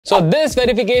So this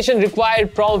verification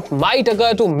required prompt might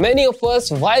occur to many of us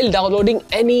while downloading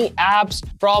any apps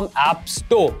from App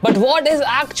Store. But what is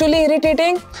actually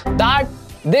irritating? That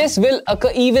this will occur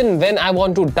even when I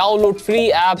want to download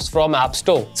free apps from App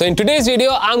Store. So in today's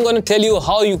video, I'm going to tell you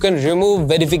how you can remove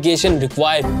verification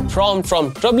required prompt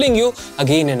from troubling you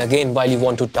again and again while you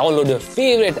want to download your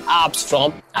favorite apps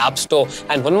from App Store.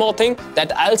 And one more thing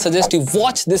that I'll suggest you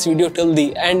watch this video till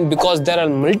the end, because there are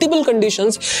multiple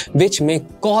conditions which may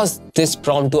cause this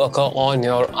prompt to occur on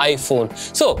your iPhone.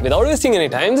 So without wasting any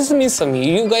time, this is me Samir.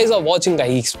 You guys are watching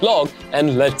iGeeksblog,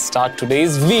 and let's start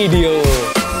today's video.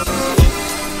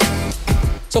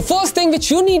 So first thing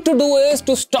which you need to do is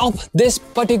to stop this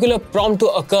particular prompt to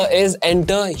occur is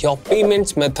enter your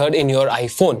payments method in your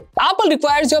iPhone. Apple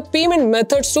requires your payment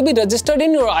methods to be registered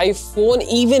in your iPhone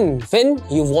even when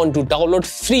you want to download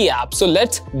free apps. So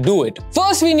let's do it.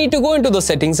 First, we need to go into the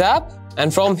settings app,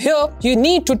 and from here you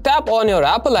need to tap on your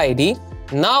Apple ID.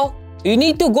 Now you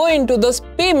need to go into this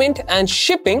payment and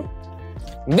shipping.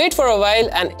 Wait for a while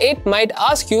and it might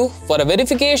ask you for a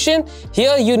verification.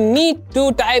 Here you need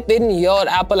to type in your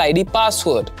Apple ID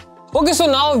password. Okay, so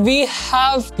now we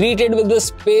have greeted with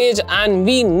this page and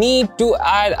we need to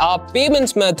add our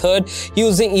payments method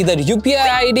using either UPI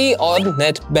ID or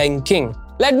net banking.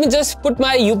 Let me just put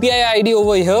my UPI ID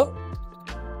over here.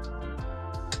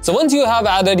 So once you have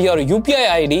added your UPI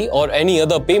ID or any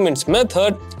other payments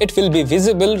method, it will be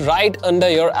visible right under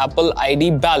your Apple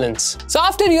ID balance. So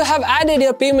after you have added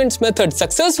your payments method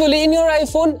successfully in your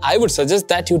iPhone, I would suggest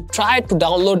that you try to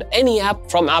download any app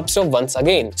from App Store once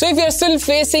again. So if you're still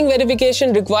facing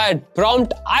verification required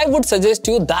prompt, I would suggest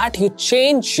you that you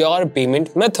change your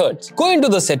payment methods. Go into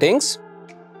the settings,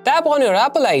 tap on your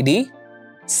Apple ID,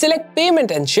 select payment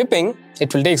and shipping.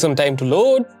 It will take some time to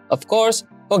load, of course.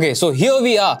 Okay, so here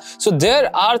we are. So there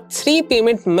are 3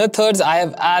 payment methods I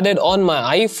have added on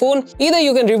my iPhone. Either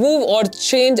you can remove or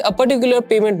change a particular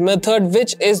payment method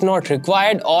which is not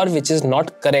required or which is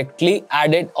not correctly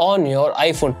added on your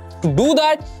iPhone. To do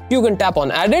that, you can tap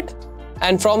on edit,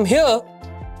 and from here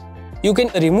you can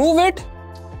remove it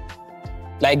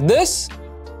like this.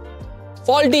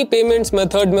 Faulty payments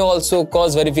method may also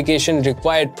cause verification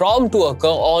required prompt to occur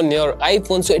on your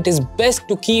iPhone, so it is best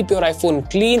to keep your iPhone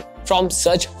clean from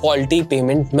such faulty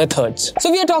payment methods.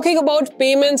 So we are talking about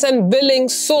payments and billing,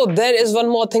 so there is one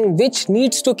more thing which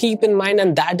needs to keep in mind,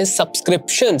 and that is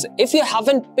subscriptions. If you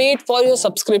haven't paid for your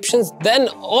subscriptions, then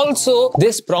also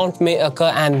this prompt may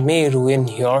occur and may ruin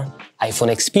your iPhone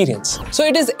experience. So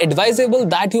it is advisable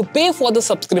that you pay for the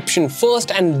subscription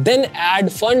first and then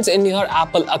add funds in your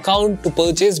Apple account to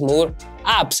purchase more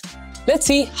apps. Let's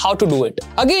see how to do it.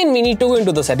 Again, we need to go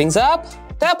into the settings app,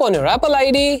 tap on your Apple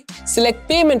ID, select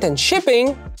payment and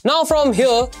shipping. Now from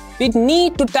here, we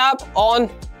need to tap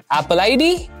on Apple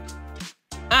ID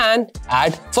and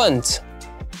add funds.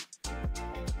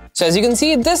 So as you can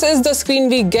see, this is the screen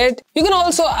we get. You can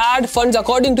also add funds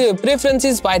according to your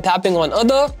preferences by tapping on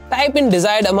other, type in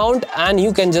desired amount, and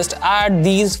you can just add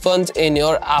these funds in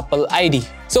your Apple ID.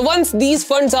 So once these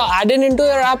funds are added into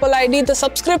your Apple ID, the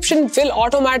subscription will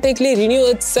automatically renew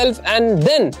itself and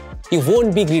then you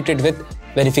won't be greeted with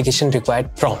verification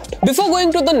required prompt. Before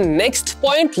going to the next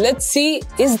point, let's see,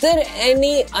 is there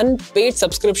any unpaid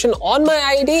subscription on my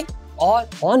ID or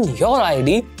on your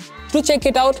ID? To check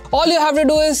it out, all you have to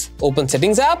do is open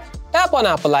settings app, tap on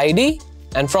Apple ID,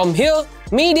 and from here,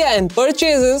 media and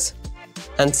purchases,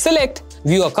 and select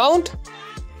view account,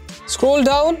 scroll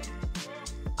down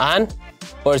and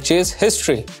purchase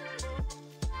history.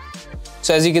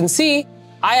 So as you can see,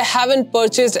 I haven't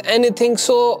purchased anything,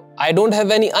 so I don't have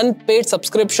any unpaid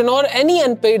subscription or any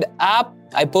unpaid app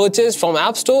I purchased from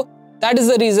App Store. That is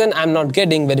the reason I'm not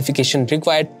getting verification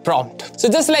required prompt. So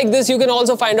just like this, you can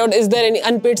also find out is there any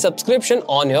unpaid subscription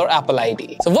on your Apple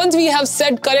ID. So once we have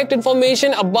set correct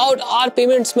information about our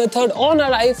payments method on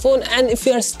our iPhone, and if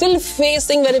you are still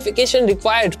facing verification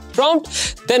required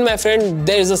prompt, then my friend,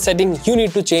 there is a setting you need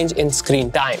to change in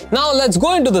screen time. Now let's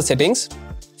go into the settings.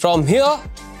 From here,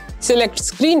 select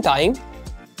screen time,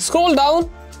 scroll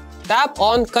down, tap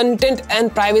on content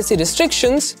and privacy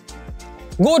restrictions,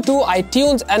 go to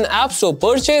iTunes and App Store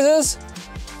purchases,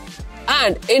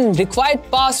 and in required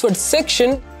password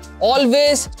section,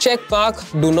 always check mark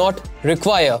do not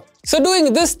require. So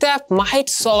doing this step might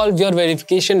solve your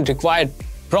verification required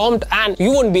prompt and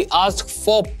you won't be asked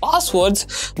for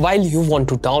passwords while you want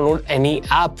to download any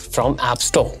app from App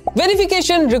Store.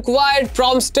 Verification required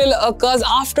prompt still occurs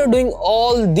after doing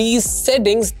all these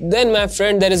settings. Then my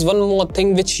friend, there is one more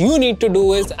thing which you need to do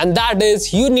and that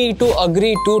is you need to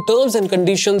agree to terms and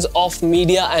conditions of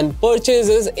media and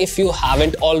purchases if you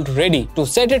haven't already. To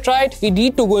set it right, we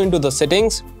need to go into the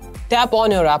settings, tap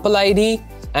on your Apple ID,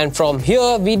 and from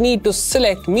here we need to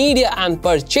select media and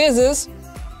purchases,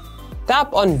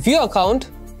 tap on view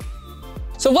account.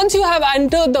 So once you have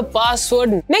entered the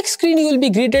password, next screen you will be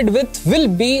greeted with will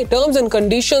be terms and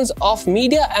conditions of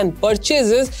media and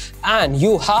purchases, and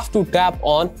you have to tap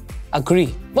on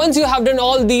agree. Once you have done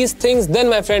all these things, then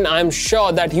my friend, I am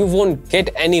sure that you won't get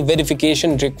any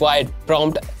verification required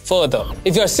prompt further.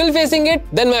 If you're still facing it,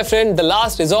 then my friend, the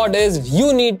last resort is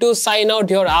you need to sign out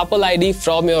your Apple ID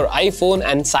from your iPhone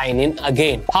and sign in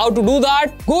again. How to do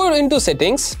that? Go into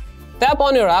settings, tap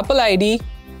on your Apple ID,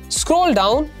 scroll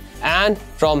down, and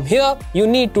from here you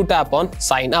need to tap on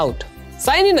sign out.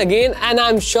 Sign in again, and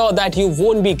I'm sure that you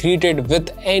won't be greeted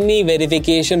with any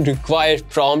verification required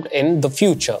prompt in the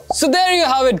future. So there you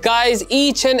have it guys,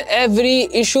 each and every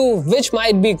issue which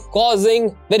might be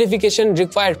causing verification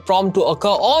required prompt to occur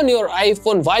on your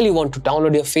iPhone while you want to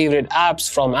download your favorite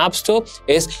apps from App Store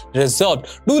is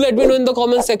resolved. Do let me know in the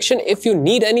comment section if you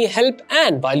need any help,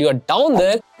 and while you are down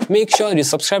there, make sure you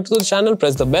subscribe to the channel,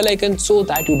 press the bell icon so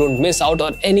that you don't miss out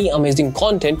on any amazing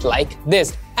content like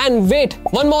this. And wait,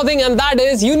 one more thing, and that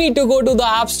is you need to go to the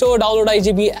App Store, download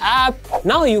IGB app.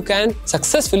 Now you can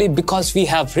successfully, because we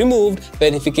have removed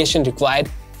verification required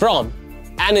prompt,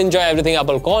 and enjoy everything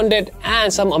Apple content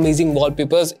and some amazing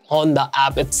wallpapers on the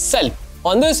app itself.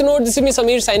 On this note, this is me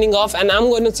Samir signing off, and I'm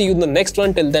going to see you in the next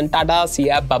one. Till then, tata, see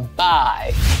ya, bye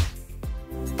bye.